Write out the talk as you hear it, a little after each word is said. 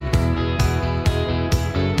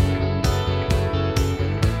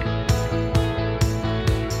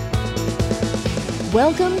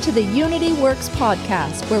Welcome to the Unity Works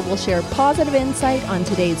podcast, where we'll share positive insight on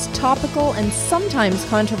today's topical and sometimes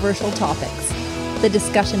controversial topics. The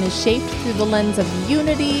discussion is shaped through the lens of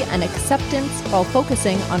unity and acceptance while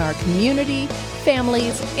focusing on our community,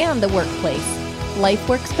 families, and the workplace. Life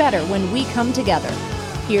works better when we come together.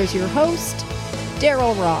 Here's your host,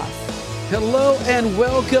 Daryl Ross. Hello and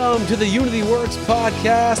welcome to the Unity Works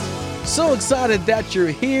podcast. So excited that you're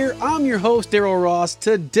here. I'm your host, Daryl Ross.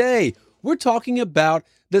 Today, we're talking about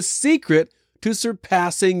the secret to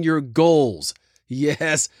surpassing your goals.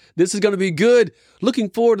 Yes, this is going to be good. Looking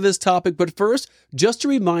forward to this topic. But first, just a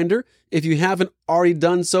reminder, if you haven't already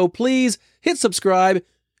done so, please hit subscribe,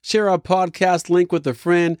 share our podcast link with a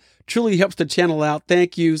friend. Truly helps the channel out.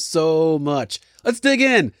 Thank you so much. Let's dig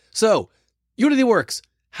in. So, Unity Works.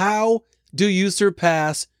 How do you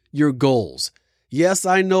surpass your goals? Yes,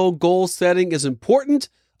 I know goal setting is important.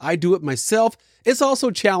 I do it myself. It's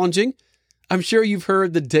also challenging. I'm sure you've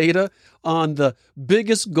heard the data on the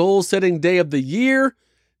biggest goal-setting day of the year.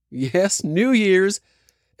 Yes, New Year's.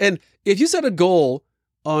 And if you set a goal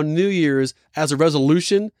on New Year's as a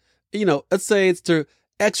resolution, let's say it's to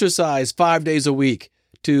exercise 5 days a week,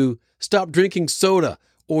 to stop drinking soda,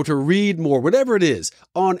 or to read more, whatever it is.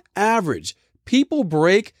 On average, people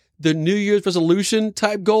break the New Year's resolution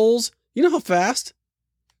type goals. You know how fast?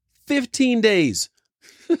 15 days.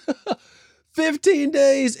 15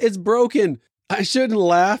 days, it's broken. I shouldn't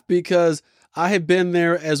laugh because I have been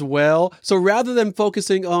there as well. So rather than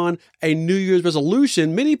focusing on a New Year's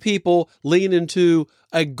resolution, many people lean into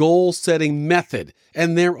a goal-setting method.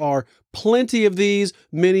 And there are plenty of these.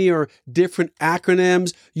 Many are different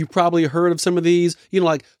acronyms. You probably heard of some of these,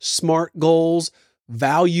 like SMART goals,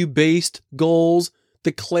 value-based goals,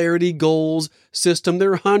 the Clarity goals system.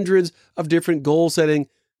 There are hundreds of different goal-setting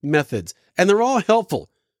methods, and they're all helpful.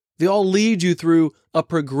 They all lead you through a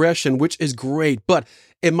progression, which is great. But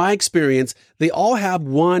in my experience, they all have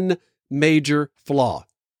one major flaw.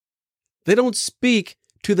 They don't speak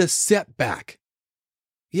to the setback.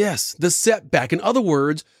 Yes, the setback. In other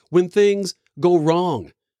words, when things go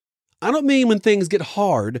wrong. I don't mean when things get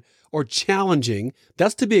hard or challenging.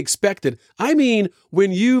 That's to be expected. I mean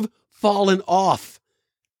when you've fallen off.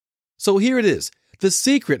 So here it is. The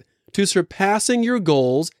secret to surpassing your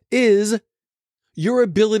goals is your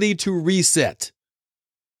ability to reset.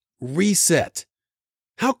 Reset.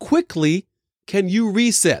 How quickly can you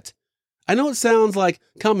reset? I know it sounds like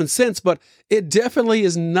common sense, but it definitely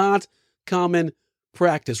is not common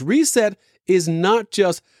practice. Reset is not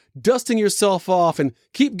just dusting yourself off and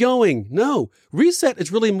keep going. No, reset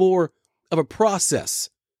is really more of a process.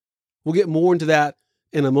 We'll get more into that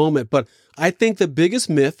in a moment, but I think the biggest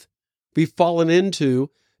myth we've fallen into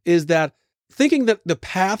is that thinking that the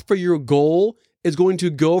path for your goal is going to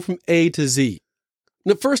go from A to Z.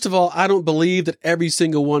 Now, first of all, I don't believe that every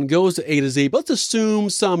single one goes to A to Z, but let's assume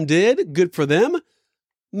some did. Good for them.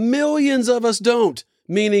 Millions of us don't,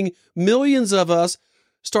 meaning millions of us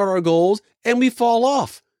start our goals and we fall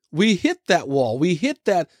off. We hit that wall. We hit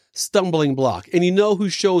that stumbling block. And you know who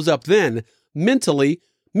shows up then? Mentally,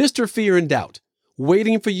 Mr. Fear and Doubt,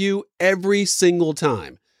 waiting for you every single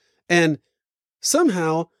time. And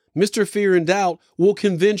somehow, Mr. Fear and Doubt will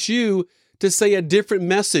convince you to say a different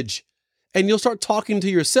message, and you'll start talking to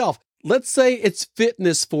yourself. Let's say it's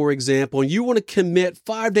fitness, for example, and you want to commit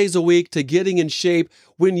 5 days a week to getting in shape.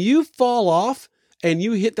 When you fall off and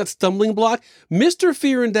you hit that stumbling block, Mr.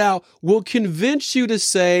 Fear and Doubt will convince you to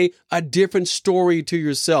say a different story to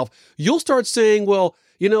yourself. You'll start saying, well,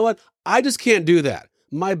 you know what? I just can't do that.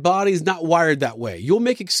 My body's not wired that way. You'll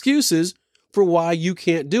make excuses for why you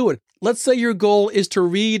can't do it. Let's say your goal is to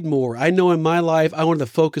read more. I know in my life, I wanted to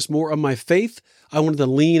focus more on my faith. I wanted to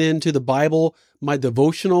lean into the Bible, my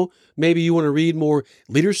devotional. Maybe you want to read more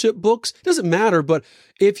leadership books. It doesn't matter, but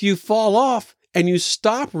if you fall off and you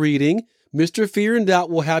stop reading, Mr. Fear and Doubt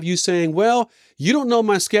will have you saying, well, you don't know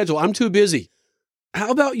my schedule. I'm too busy. How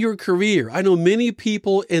about your career? I know many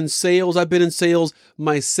people in sales. I've been in sales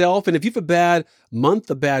myself. And if you have a bad month,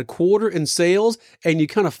 a bad quarter in sales, and you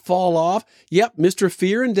kind of fall off, yep, Mr.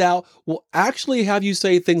 Fear and Doubt will actually have you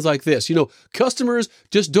say things like this. Customers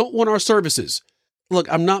just don't want our services. Look,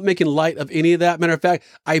 I'm not making light of any of that. Matter of fact,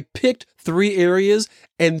 I picked 3 areas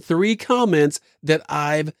and 3 comments that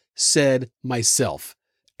I've said myself.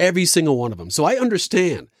 Every single one of them. So I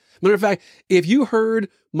understand. Matter of fact, if you heard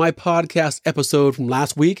my podcast episode from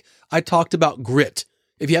last week, I talked about grit.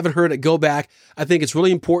 If you haven't heard it, go back. I think it's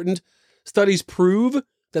really important. Studies prove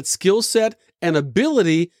that skill set and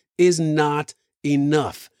ability is not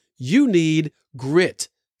enough. You need grit.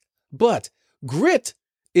 But grit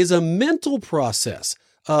is a mental process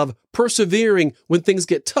of persevering when things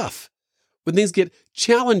get tough. when things get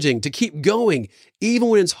challenging, to keep going, even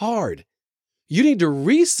when it's hard. You need to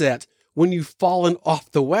reset when you've fallen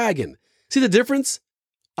off the wagon. See the difference?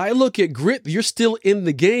 I look at grit, you're still in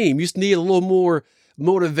the game. You just need a little more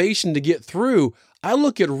motivation to get through. I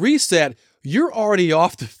look at reset, you're already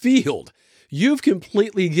off the field. You've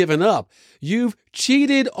completely given up. You've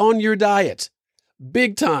cheated on your diet.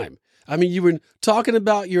 Big time. I mean, you've been talking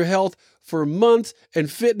about your health for months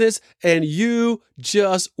and fitness, and you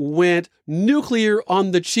just went nuclear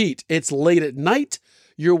on the cheat. It's late at night.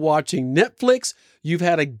 You're watching Netflix. You've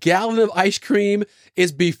had a gallon of ice cream.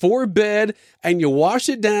 It's before bed, and you wash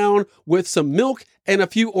it down with some milk and a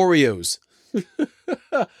few Oreos.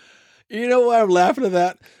 You know why I'm laughing at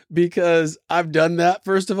that? Because I've done that,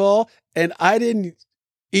 first of all, and I didn't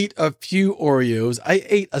eat a few Oreos. I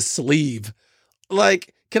ate a sleeve.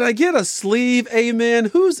 Like, can I get a sleeve? Amen.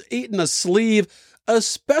 Who's eating a sleeve,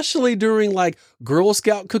 especially during like Girl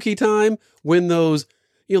Scout cookie time when those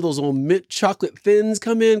old mint chocolate thins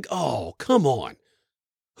come in? Oh, come on.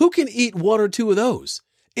 Who can eat one or two of those?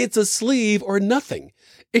 It's a sleeve or nothing.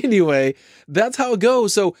 Anyway, that's how it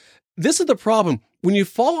goes. So this is the problem. When you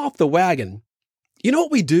fall off the wagon, you know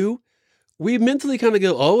what we do? We mentally kind of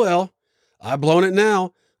go, oh, well, I've blown it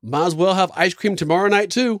now. Might as well have ice cream tomorrow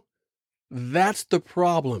night too. That's the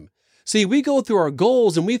problem. See, we go through our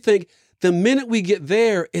goals and we think the minute we get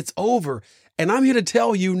there, it's over. And I'm here to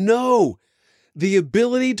tell you, no. The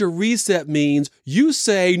ability to reset means you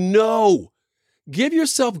say no. Give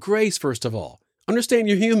yourself grace, first of all. Understand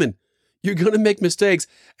you're human. You're going to make mistakes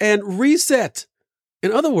and reset.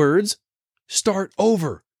 In other words, start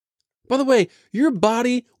over. By the way, your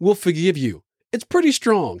body will forgive you. It's pretty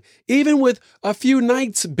strong. Even with a few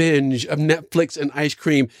nights binge of Netflix and ice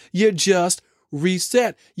cream, you just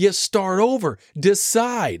reset. You start over.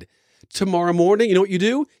 Decide. Tomorrow morning, you know what you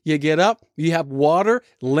do? You get up, you have water,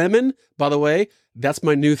 lemon. By the way, that's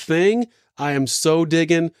my new thing. I am so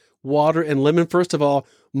digging water and lemon. First of all,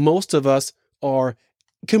 most of us are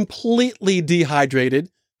completely dehydrated.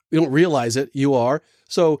 You don't realize it. You are.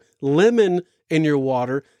 So lemon in your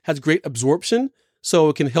water has great absorption. So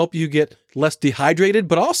it can help you get less dehydrated,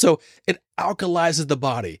 but also it alkalizes the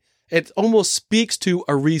body. It almost speaks to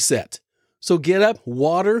a reset. So get up,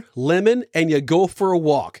 water, lemon, and you go for a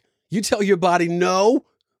walk. You tell your body, no,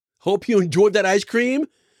 hope you enjoyed that ice cream.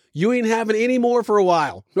 You ain't having any more for a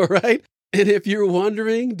while, all right? And if you're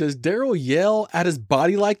wondering, does Daryl yell at his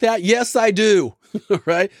body like that? Yes, I do, all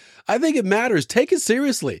right? I think it matters. Take it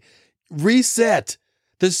seriously. Reset.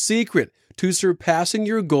 The secret to surpassing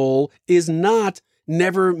your goal is not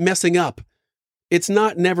never messing up. It's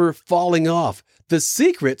not never falling off. The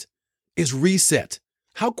secret is reset.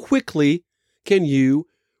 How quickly can you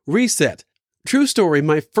reset? True story,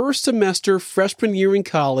 my first semester freshman year in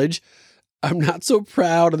college, I'm not so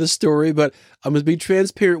proud of the story, but I'm going to be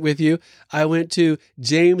transparent with you. I went to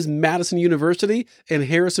James Madison University in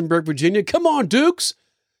Harrisonburg, Virginia. Come on, Dukes!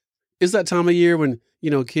 It's that time of year when,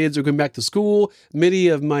 kids are going back to school. Many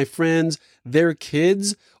of my friends, their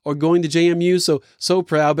kids are going to JMU, so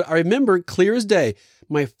proud. But I remember clear as day,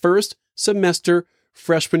 my first semester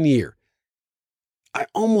freshman year. I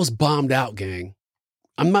almost bombed out, gang.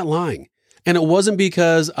 I'm not lying. And it wasn't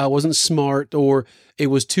because I wasn't smart or it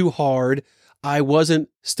was too hard. I wasn't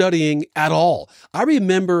studying at all. I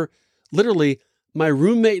remember literally my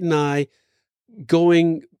roommate and I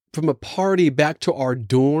going from a party back to our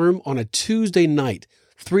dorm on a Tuesday night,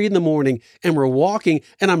 3 a.m, and we're walking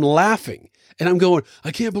and I'm laughing. And I'm going,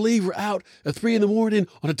 I can't believe we're out at 3 a.m.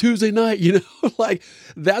 on a Tuesday night, like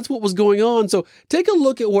that's what was going on. So take a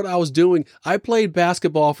look at what I was doing. I played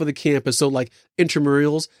basketball for the campus. So like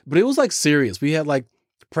intramurals, but it was like serious. We had like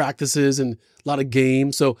practices and a lot of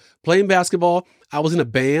games. So playing basketball, I was in a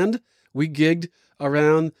band. We gigged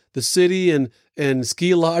around the city and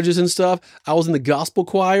ski lodges and stuff. I was in the gospel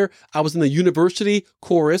choir. I was in the university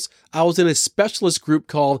chorus. I was in a specialist group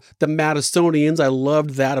called the Madisonians. I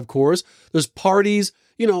loved that, of course. There's parties,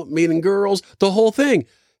 meeting girls, the whole thing.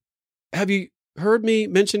 Have you heard me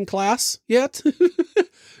mention class yet?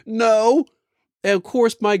 No. And of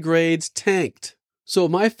course, my grades tanked. So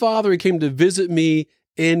my father came to visit me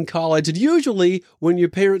in college. And usually when your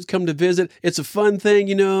parents come to visit, it's a fun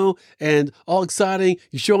thing, and all exciting.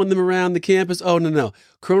 You're showing them around the campus. Oh, no.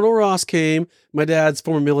 Colonel Ross came. My dad's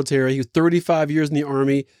former military. He was 35 years in the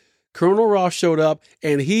Army. Colonel Ross showed up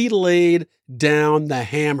and he laid down the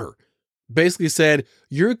hammer. Basically said,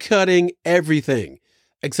 you're cutting everything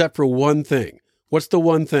except for one thing. What's the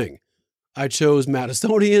one thing? I chose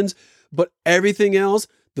Madisonians, but everything else,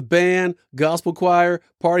 the band, gospel choir,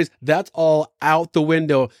 parties, that's all out the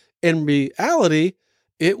window. In reality,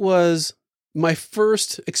 it was my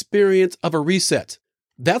first experience of a reset.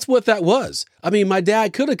 That's what that was. I mean, my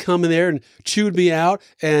dad could have come in there and chewed me out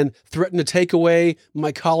and threatened to take away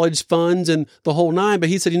my college funds and the whole nine. But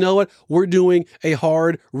he said, you know what? We're doing a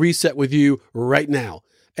hard reset with you right now.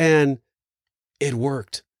 And it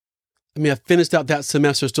worked. I mean, I finished out that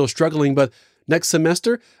semester still struggling, but next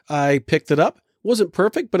semester I picked it up. Wasn't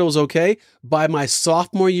perfect, but it was okay. By my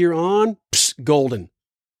sophomore year on, golden.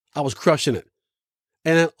 I was crushing it.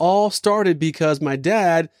 And it all started because my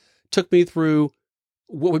dad took me through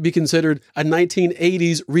what would be considered a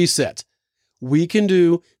 1980s reset. We can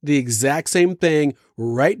do the exact same thing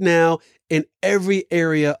right now in every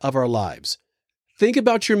area of our lives. Think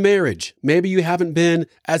about your marriage. Maybe you haven't been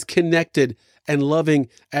as connected and loving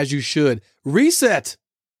as you should. Reset.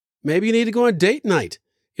 Maybe you need to go on date night.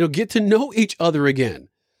 Get to know each other again.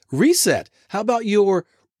 Reset. How about your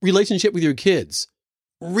relationship with your kids?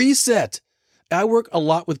 Reset. I work a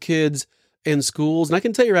lot with kids in schools, and I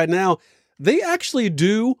can tell you right now, they actually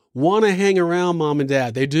do want to hang around mom and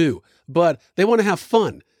dad. They do, but they want to have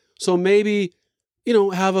fun. So maybe,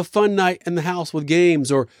 have a fun night in the house with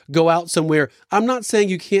games or go out somewhere. I'm not saying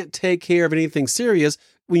you can't take care of anything serious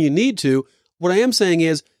when you need to. What I am saying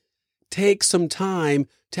is take some time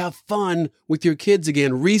to have fun with your kids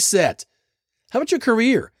again. Reset. How about your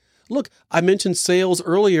career? Look, I mentioned sales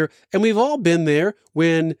earlier, and we've all been there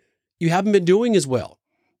when you haven't been doing as well.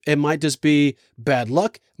 It might just be bad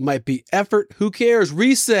luck, might be effort. Who cares?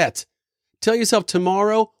 Reset. Tell yourself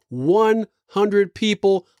tomorrow, 100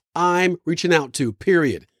 people I'm reaching out to,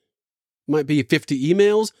 period. Might be 50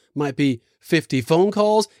 emails, might be 50 phone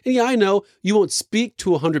calls. And yeah, I know you won't speak to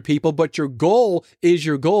 100 people, but your goal is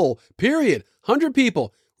your goal, period. 100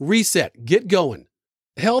 people. Reset. Get going.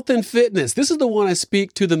 Health and fitness. This is the one I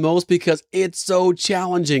speak to the most because it's so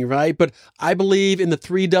challenging, right? But I believe in the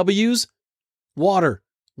 3 W's. Water.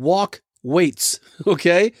 Walk, weights,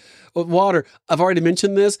 okay? Water, I've already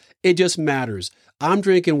mentioned this. It just matters. I'm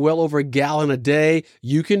drinking well over a gallon a day.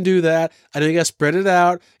 You can do that. I know you got to spread it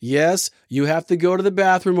out. Yes, you have to go to the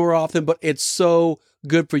bathroom more often, but it's so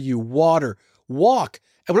good for you. Water, walk.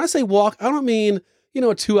 And when I say walk, I don't mean, a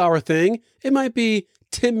 2-hour thing. It might be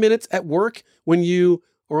 10 minutes at work when you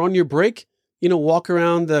are on your break, walk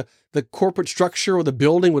around the corporate structure or the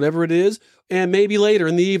building, whatever it is, and maybe later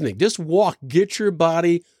in the evening. Just walk, get your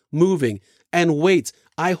body moving. And weights.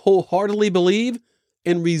 I wholeheartedly believe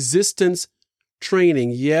in resistance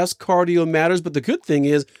training. Yes, cardio matters, but the good thing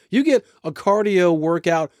is you get a cardio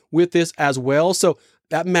workout with this as well. So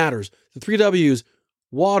that matters. The 3 W's,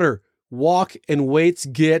 water, walk, and weights.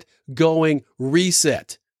 Get going.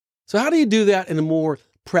 Reset. So how do you do that in a more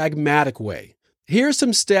pragmatic way? Here's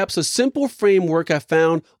some steps, a simple framework I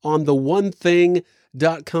found on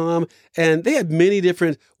theonething.com, and they have many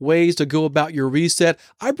different ways to go about your reset.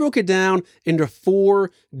 I broke it down into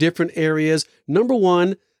 4 different areas. Number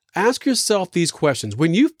 1, ask yourself these questions.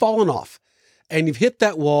 When you've fallen off and you've hit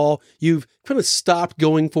that wall, you've kind of stopped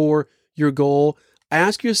going for your goal,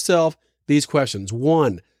 ask yourself these questions.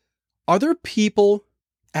 1, are there people,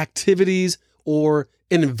 activities, or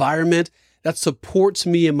an environment that supports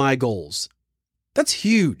me and my goals? That's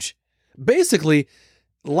huge. Basically,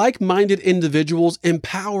 like-minded individuals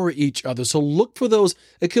empower each other. So look for those.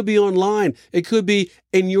 It could be online. It could be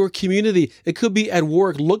in your community. It could be at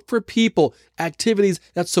work. Look for people, activities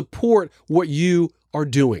that support what you are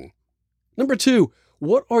doing. Number 2,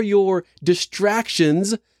 what are your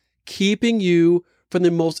distractions keeping you from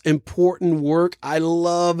the most important work? I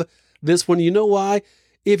love this one. You know why?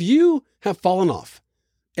 If you have fallen off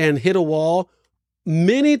and hit a wall,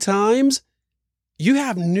 many times you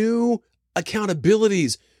have new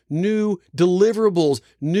accountabilities, new deliverables,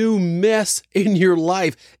 new mess in your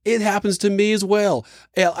life. It happens to me as well.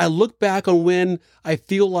 I look back on when I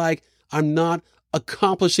feel like I'm not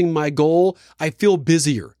accomplishing my goal. I feel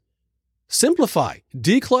busier. Simplify,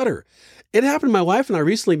 declutter. It happened to my wife and I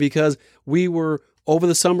recently because we were over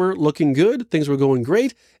the summer looking good. Things were going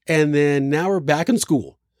great. And then now we're back in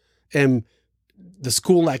school. And the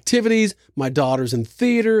school activities, my daughter's in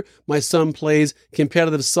theater, my son plays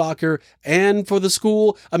competitive soccer and for the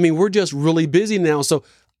school. I mean, we're just really busy now. So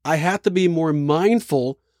I have to be more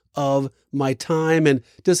mindful of my time and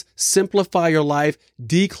just simplify your life,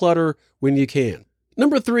 declutter when you can.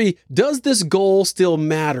 Number 3, does this goal still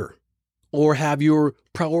matter? Or have your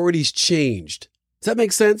priorities changed? Does that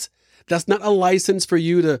make sense? That's not a license for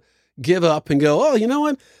you to give up and go, oh, you know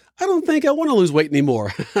what? I don't think I want to lose weight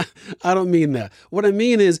anymore. I don't mean that. What I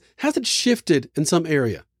mean is, has it shifted in some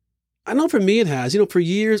area? I know for me it has. For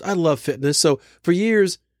years, I love fitness. So for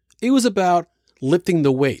years, it was about lifting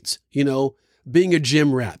the weights, being a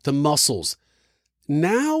gym rat, the muscles.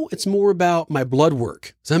 Now it's more about my blood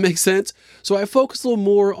work. Does that make sense? So I focus a little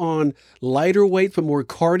more on lighter weight, but more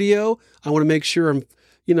cardio. I want to make sure I'm,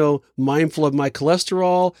 mindful of my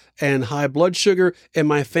cholesterol and high blood sugar. In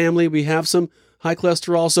my family, we have some high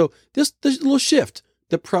cholesterol. So this little shift,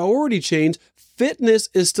 the priority change. Fitness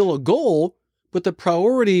is still a goal, but the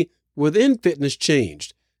priority within fitness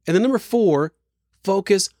changed. And then number 4,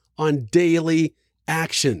 focus on daily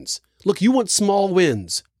actions. Look, you want small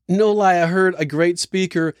wins. No lie, I heard a great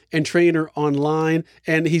speaker and trainer online,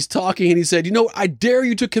 and he's talking and he said, I dare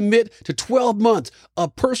you to commit to 12 months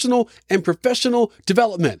of personal and professional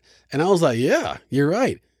development. And I was like, yeah, you're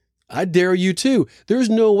right. I dare you too. There's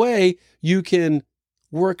no way you can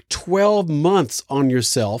work 12 months on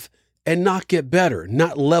yourself and not get better,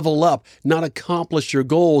 not level up, not accomplish your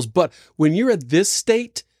goals. But when you're at this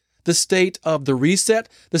state, the state of the reset,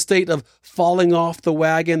 the state of falling off the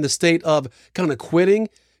wagon, the state of kind of quitting,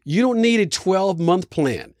 you don't need a 12-month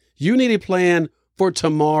plan. You need a plan for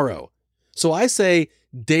tomorrow. So I say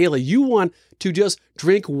daily, you want to just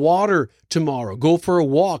drink water tomorrow, go for a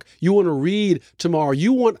walk. You want to read tomorrow.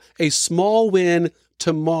 You want a small win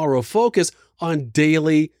tomorrow. Focus on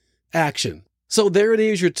daily action. So there it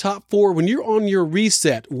is, your top 4. When you're on your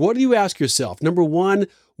reset, what do you ask yourself? Number 1,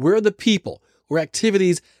 where are the people or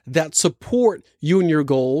activities that support you and your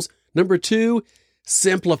goals? Number 2,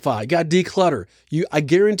 simplify. Got to declutter. I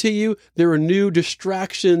guarantee you there are new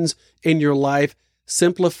distractions in your life.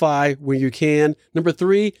 Simplify when you can. Number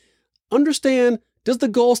 3, understand, does the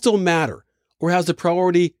goal still matter or has the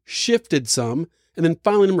priority shifted some? And then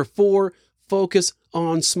finally, number 4, focus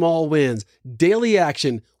on small wins. Daily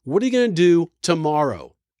action. What are you going to do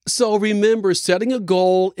tomorrow? So remember, setting a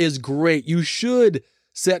goal is great. You should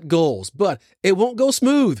set goals, but it won't go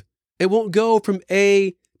smooth. It won't go from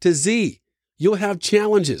A to Z. You'll have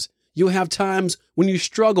challenges. You'll have times when you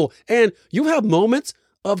struggle, and you'll have moments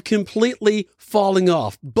of completely falling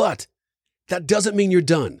off. But that doesn't mean you're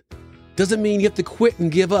done. Doesn't mean you have to quit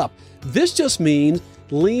and give up. This just means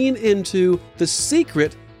lean into the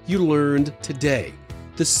secret you learned today.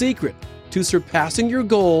 The secret to surpassing your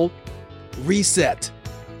goal: reset.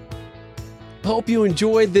 Hope you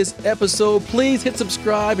enjoyed this episode. Please hit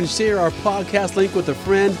subscribe and share our podcast link with a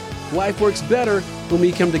friend. Life works better when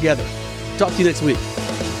we come together. Talk to you next week.